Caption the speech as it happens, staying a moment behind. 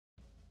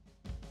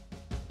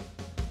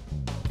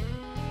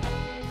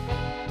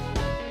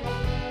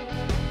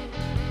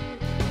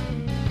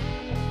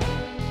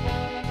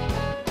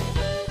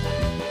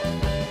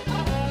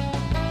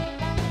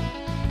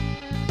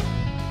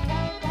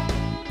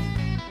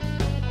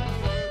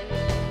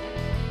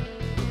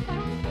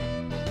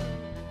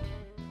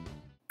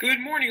Good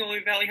morning,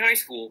 Olive Valley High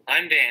School.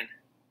 I'm Dan.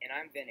 And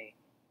I'm Vinny.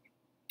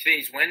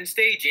 Today's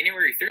Wednesday,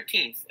 January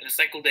 13th, and a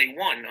cycle day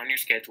 1 on your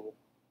schedule.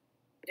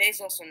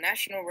 Today's also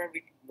National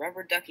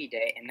Rubber Ducky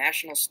Day and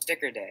National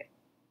Sticker Day.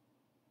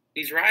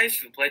 Please rise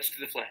for the pledge to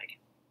the flag.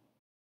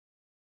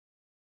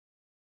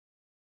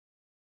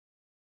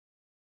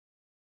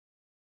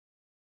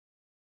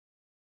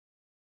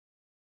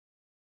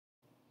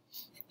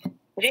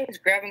 Today's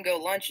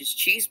grab-and-go lunch is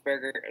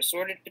cheeseburger,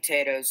 assorted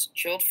potatoes,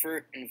 chilled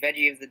fruit, and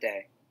veggie of the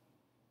day.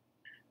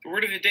 The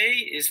word of the day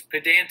is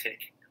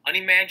pedantic,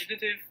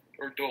 unimaginative,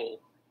 or dull.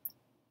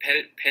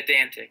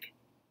 Pedantic.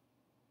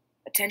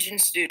 Attention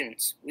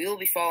students, we will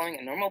be following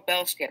a normal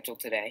bell schedule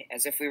today,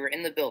 as if we were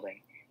in the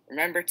building.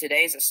 Remember,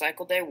 today is a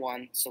cycle day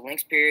 1, so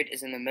links period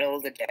is in the middle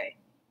of the day.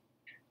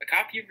 A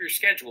copy of your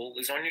schedule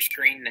is on your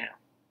screen now.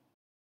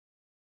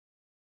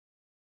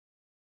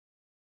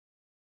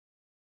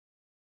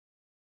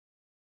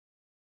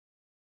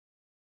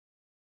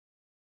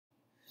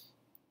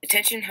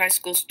 Attention high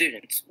school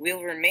students, we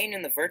will remain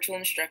in the virtual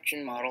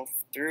instruction model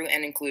through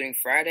and including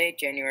Friday,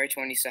 January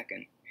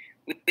 22nd.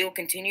 We will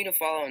continue to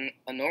follow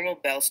a normal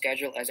bell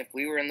schedule as if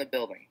we were in the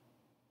building.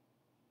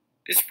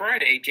 This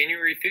Friday,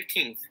 January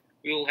 15th,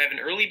 we will have an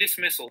early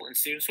dismissal and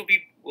students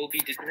will be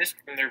dismissed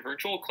from their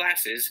virtual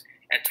classes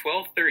at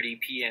 12:30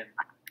 p.m.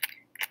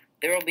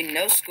 There will be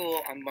no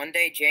school on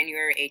Monday,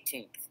 January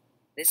 18th.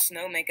 This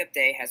snow makeup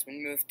day has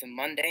been moved to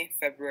Monday,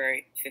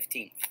 February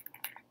 15th.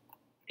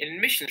 An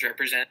admissions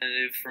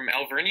representative from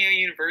Alvernia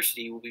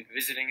University will be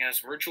visiting us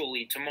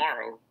virtually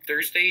tomorrow,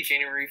 Thursday,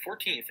 January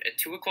 14th at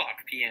 2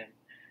 o'clock p.m.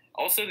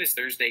 Also this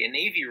Thursday, a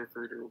Navy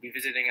recruiter will be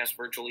visiting us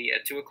virtually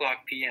at 2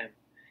 o'clock p.m.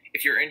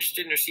 If you're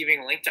interested in receiving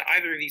a link to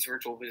either of these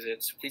virtual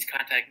visits, please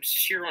contact Mrs.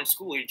 Shearer on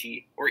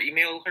Schoology or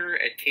email her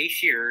at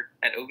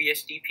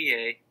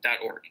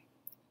kshearer@ovsdpa.org.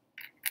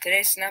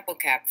 Today's Snapple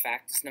Cap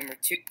fact is number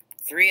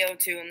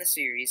 302 in the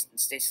series and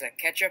states that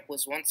ketchup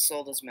was once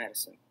sold as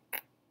medicine.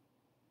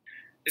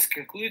 This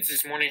concludes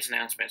this morning's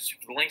announcements.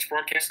 For the Links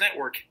Broadcast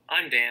Network,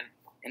 I'm Dan.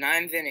 And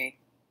I'm Vinny.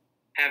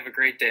 Have a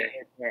great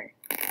day. Okay.